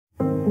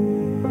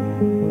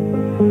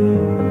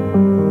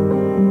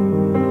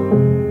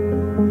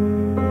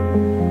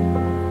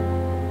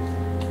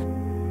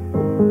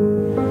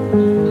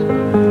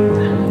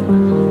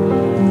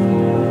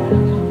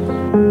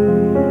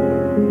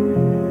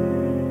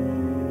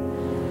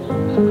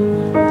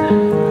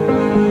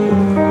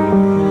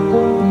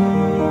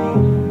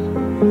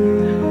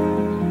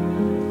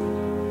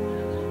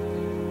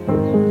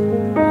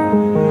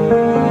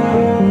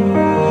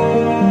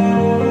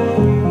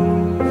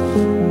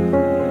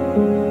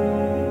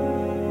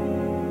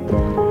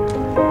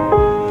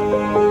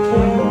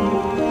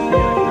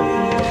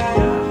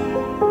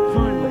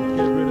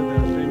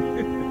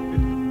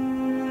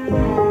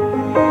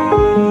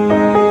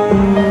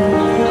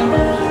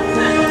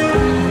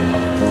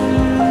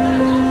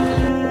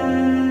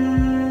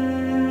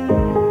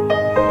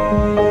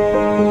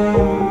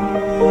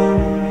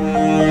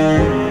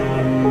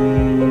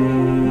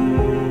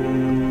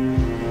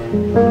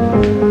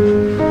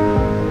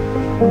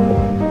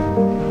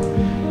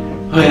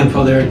am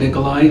Father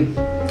Nikolai,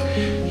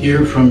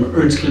 here from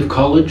Ernescliff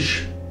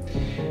College.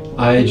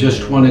 I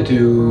just wanted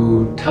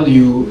to tell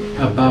you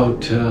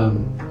about a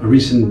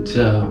recent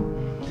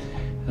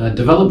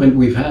development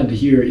we've had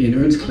here in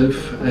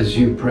Ernescliff. As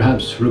you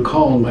perhaps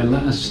recall, my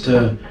last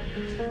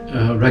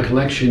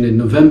recollection in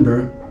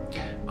November,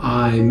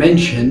 I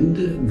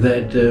mentioned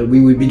that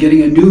we would be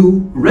getting a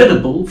new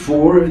Retable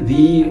for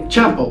the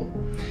chapel.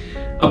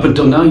 Up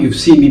until now, you've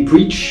seen me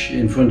preach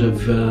in front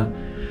of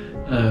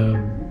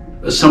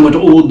a somewhat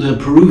old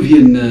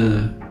Peruvian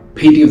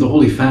painting of the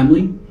Holy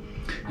Family,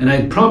 and I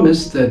had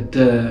promised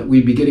that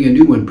we'd be getting a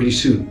new one pretty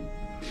soon.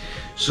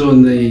 So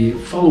in the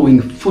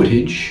following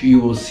footage, you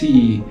will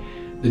see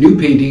the new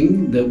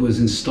painting that was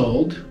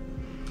installed,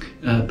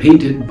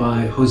 painted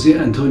by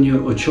José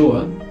Antonio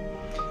Ochoa,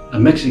 a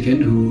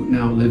Mexican who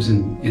now lives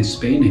in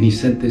Spain, and he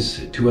sent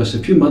this to us a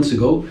few months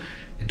ago.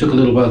 It took a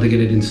little while to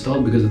get it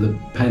installed because of the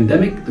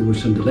pandemic. There were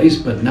some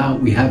delays, but now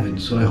we have it.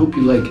 So I hope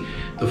you like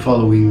the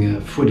following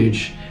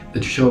footage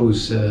that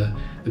shows the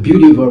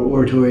beauty of our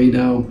oratory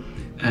now,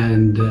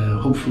 and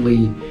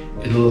hopefully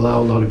it'll allow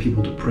a lot of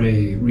people to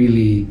pray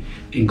really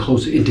in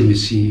close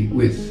intimacy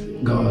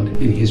with God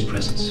in His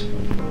presence.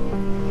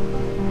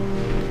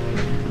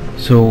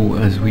 So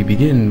as we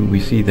begin,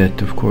 we see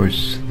that, of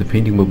course, the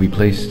painting will be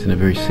placed in a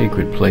very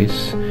sacred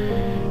place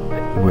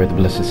where the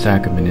Blessed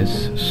Sacrament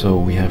is. So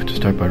we have to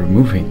start by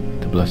removing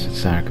the Blessed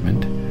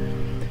Sacrament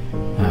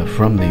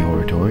from the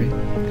oratory.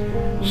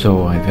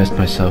 So I vest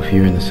myself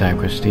here in the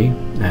sacristy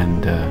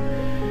and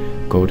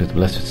go to the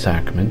Blessed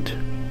Sacrament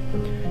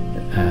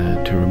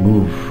to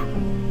remove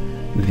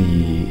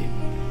the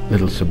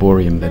little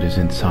ciborium that is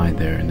inside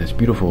there, in this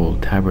beautiful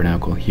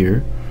tabernacle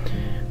here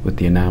with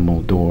the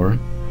enamel door.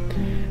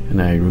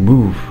 And I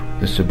remove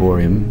the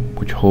ciborium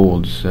which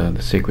holds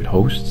the sacred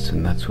hosts,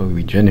 and that's why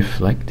we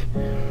genuflect.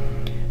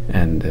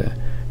 And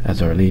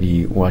as Our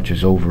Lady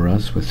watches over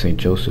us with Saint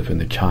Joseph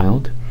and the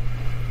Child,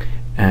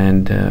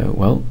 and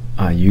well,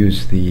 I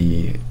use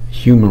the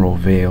humeral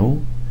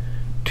veil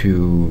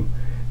to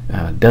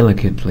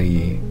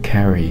delicately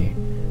carry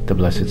the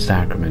Blessed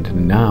Sacrament.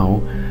 And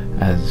now,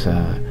 as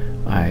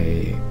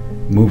I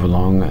move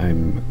along,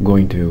 I'm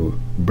going to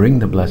bring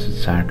the Blessed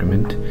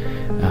Sacrament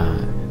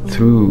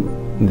through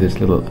this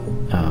little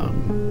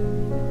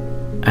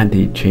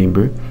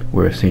antechamber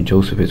where Saint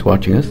Joseph is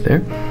watching us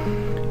there,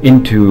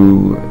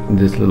 into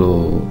this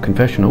little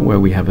confessional where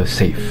we have a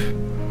safe.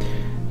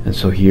 And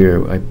so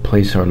here I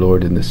place our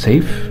Lord in the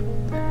safe,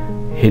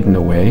 hidden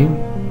away,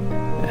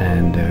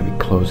 and we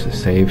close the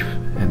safe.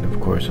 And of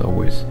course,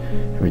 always,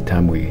 every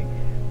time we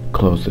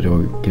close the door,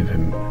 we give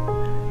Him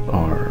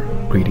our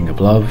greeting of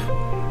love.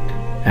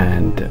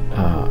 And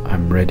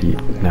I'm ready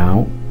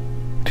now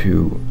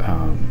to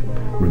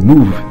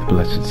remove the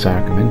Blessed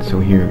Sacrament.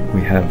 So here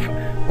we have,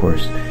 of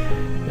course,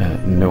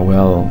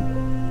 Noel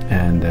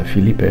and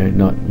Felipe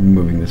not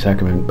removing the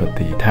sacrament, but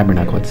the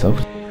tabernacle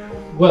itself.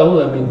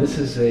 Well, I mean, this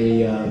is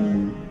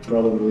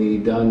probably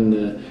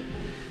done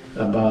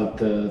about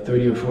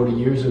 30 or 40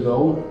 years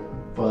ago,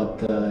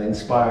 but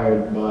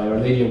inspired by Our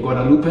Lady of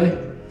Guadalupe.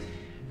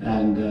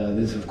 And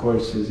this, of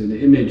course, is an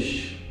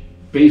image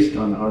based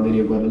on Our Lady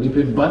of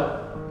Guadalupe,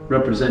 but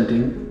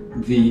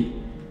representing the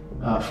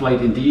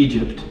flight into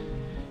Egypt.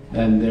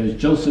 And there's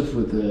Joseph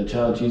with the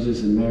child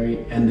Jesus and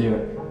Mary, and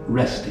they're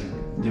resting.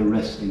 They're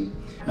resting.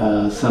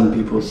 Some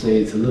people say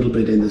it's a little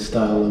bit in the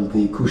style of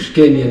the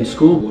Kushkenian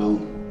school.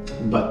 Well,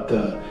 but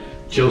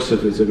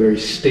Joseph is a very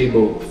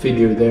stable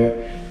figure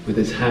there with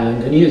his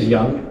hand, and he is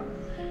young,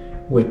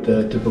 with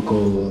the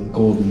typical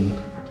golden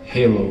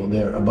halo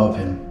there above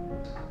him.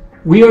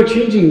 We are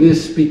changing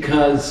this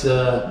because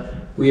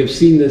we have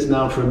seen this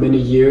now for many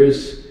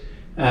years,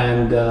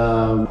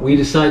 and we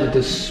decided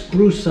to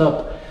spruce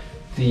up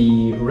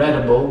the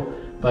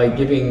Retable by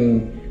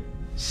giving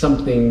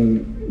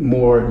something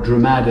more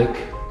dramatic.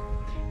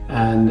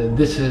 And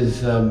this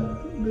is,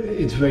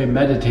 it's very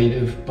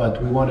meditative,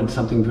 but we wanted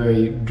something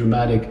very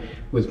dramatic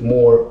with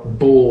more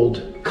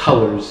bold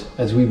colors,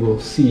 as we will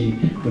see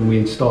when we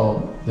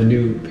install the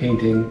new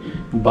painting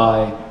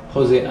by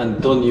José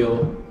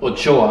Antonio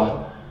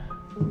Ochoa.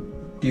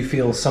 Do you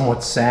feel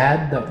somewhat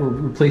sad that we're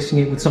replacing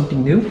it with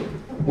something new?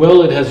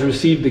 Well, it has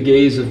received the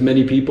gaze of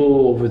many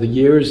people over the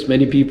years.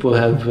 Many people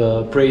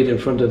have prayed in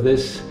front of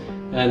this,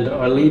 and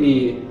Our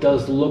Lady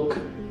does look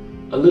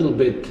a little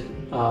bit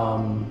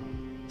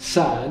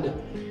sad.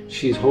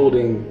 She's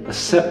holding a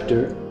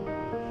scepter,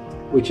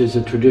 which is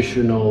a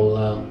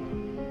traditional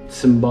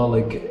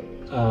symbolic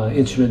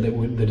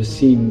instrument that is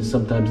seen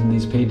sometimes in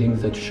these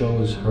paintings, that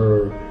shows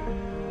her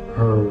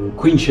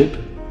queenship,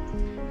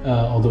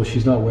 although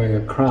she's not wearing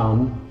a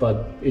crown,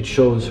 but it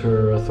shows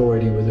her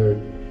authority with her,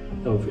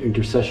 of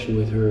intercession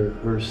with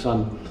her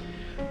son.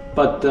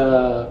 But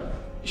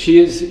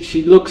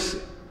she looks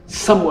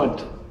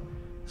somewhat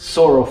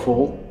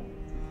sorrowful,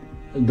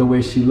 the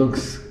way she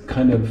looks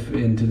kind of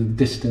into the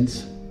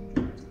distance.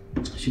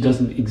 She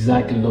doesn't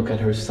exactly look at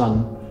her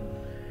son,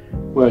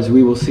 whereas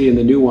we will see in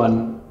the new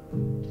one,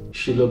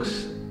 she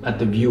looks at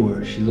the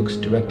viewer, she looks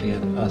directly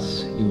at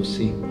us, you will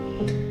see.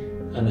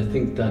 And I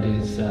think that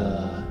is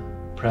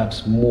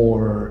perhaps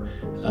more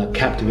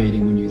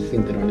captivating when you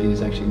think that Our Lady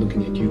is actually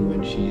looking at you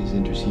when she is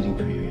interceding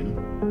for you, you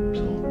know.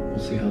 So we'll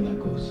see how that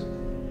goes.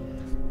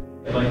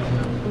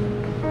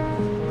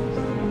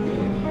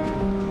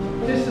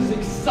 This is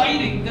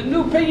exciting! The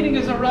new painting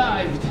has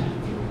arrived!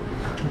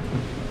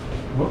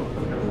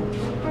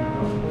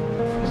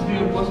 Is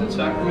the Blessed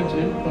Sacrament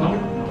in?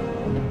 No.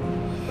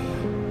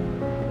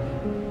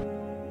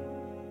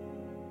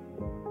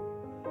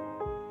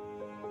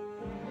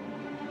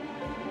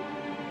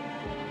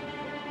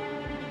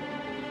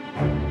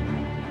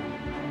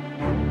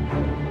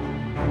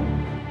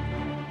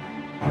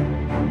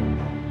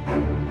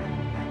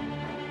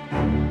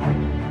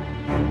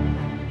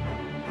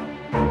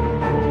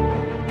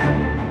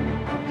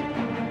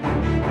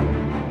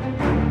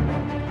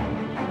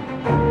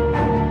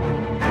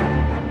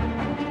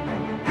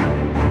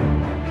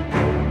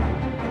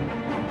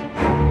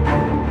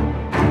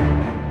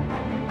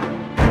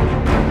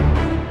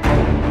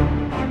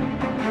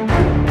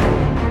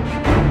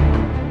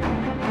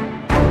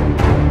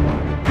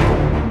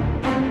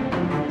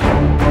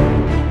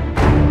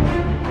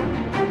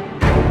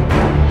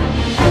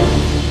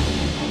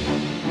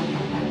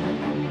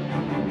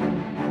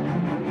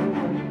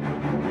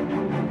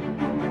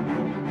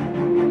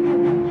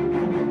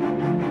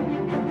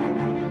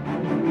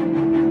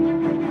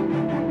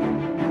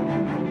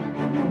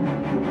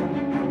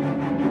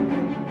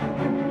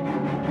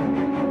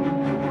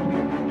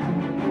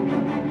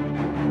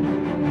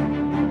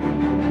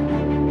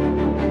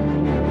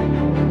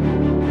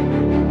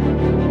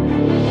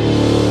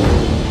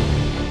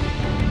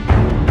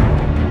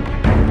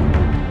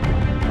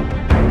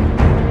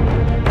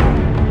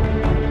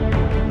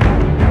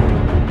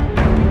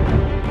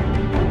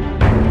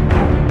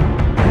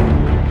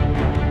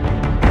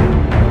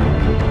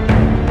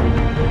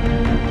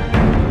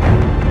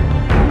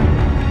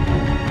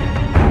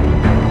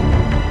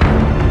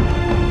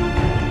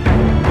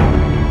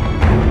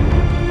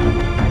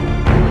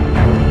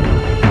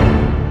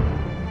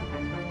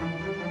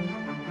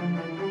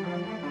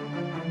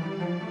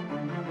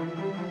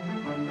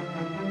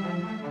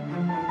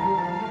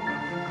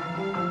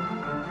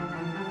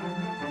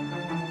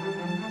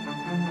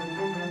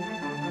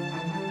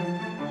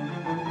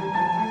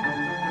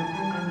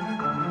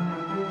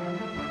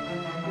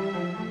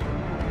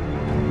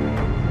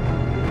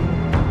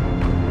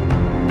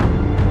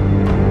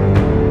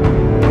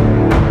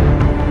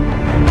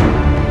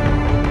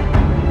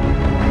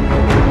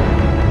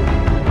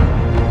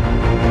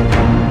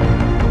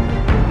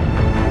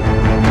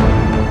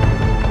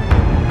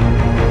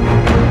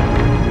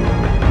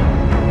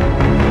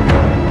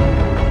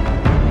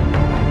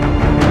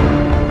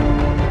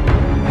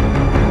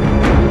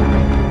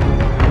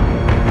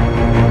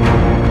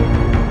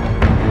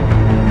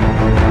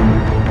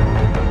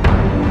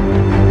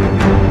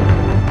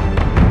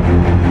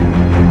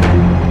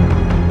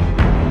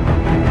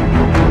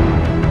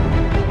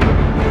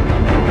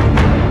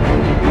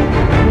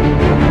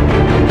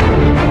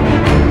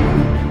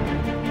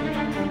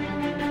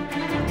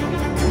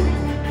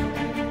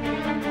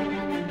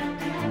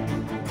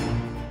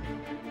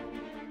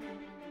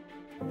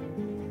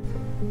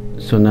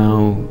 So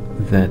now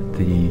that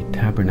the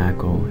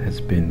tabernacle has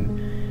been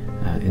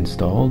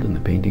installed and the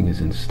painting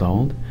is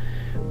installed,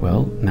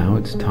 well, now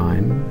it's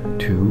time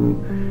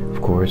to,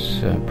 of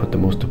course, put the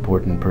most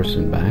important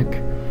person back.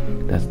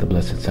 That's the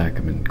Blessed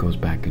Sacrament. It goes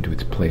back into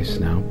its place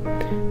now.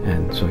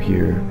 And so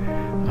here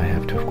I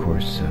have to, of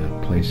course,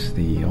 place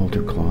the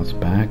altar cloths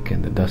back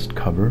and the dust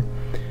cover,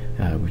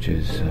 which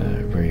is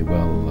very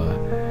well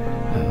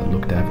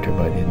looked after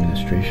by the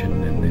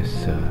administration in this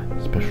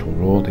special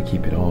role to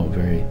keep it all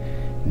very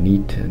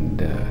neat and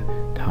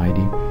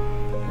tidy.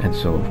 And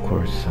so, of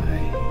course,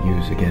 I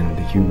use again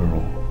the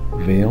humeral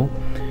veil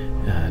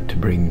to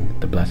bring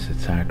the Blessed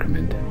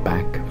Sacrament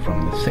back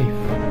from the safe.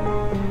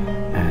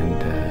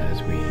 And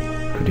as we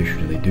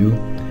traditionally do,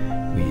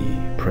 we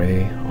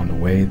pray on the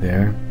way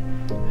there,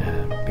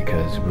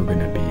 because we're going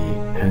to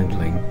be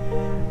handling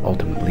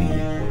ultimately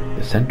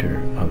the center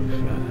of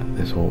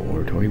this whole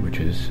oratory, which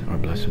is our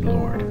Blessed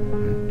Lord.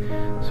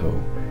 So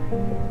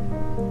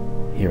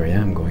here I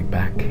am going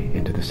back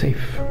into the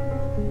safe.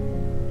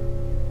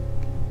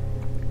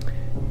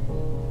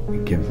 We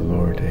give the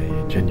Lord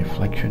a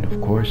genuflection, of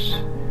course,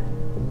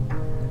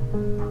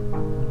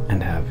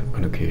 and have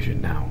an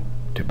occasion now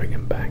to bring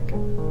him back.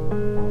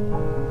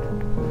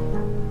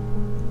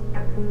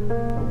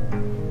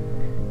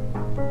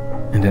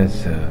 And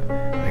as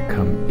I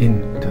come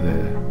into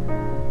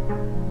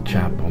the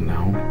chapel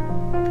now,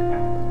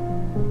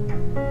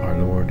 our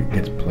Lord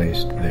gets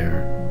placed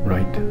there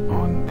right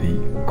on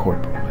the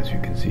corporal, as you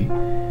can see,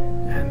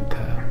 and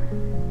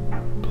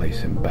place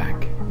him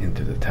back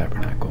into the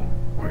tabernacle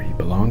where he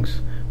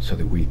belongs, so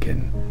that we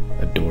can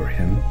adore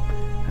him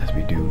as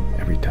we do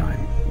every time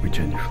we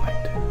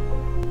genuflect.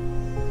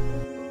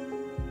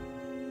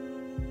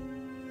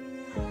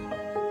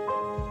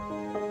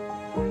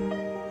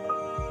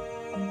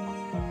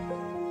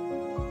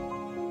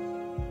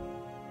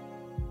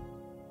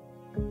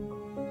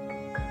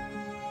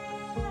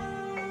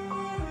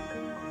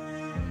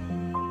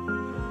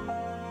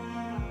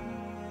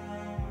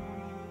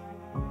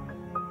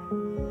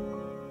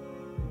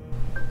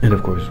 And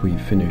of course we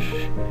finish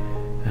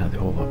the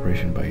whole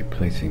operation by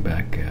placing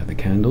back the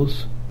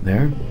candles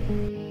there.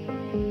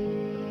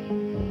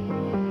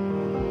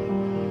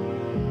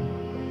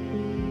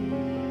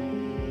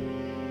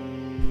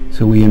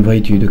 So we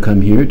invite you to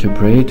come here to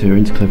pray to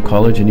Ernescliff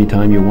College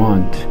anytime you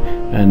want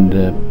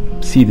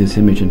and see this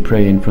image and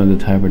pray in front of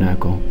the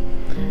tabernacle.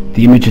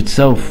 The image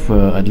itself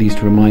at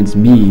least reminds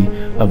me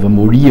of a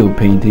Murillo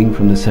painting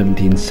from the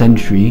 17th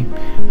century,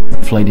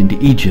 Flight into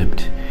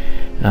Egypt,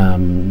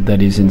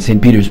 that is in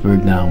St.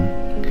 Petersburg now.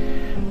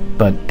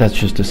 But that's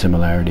just a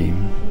similarity.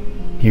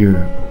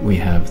 Here we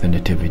have the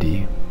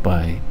Nativity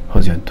by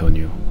José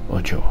Antonio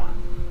Ochoa.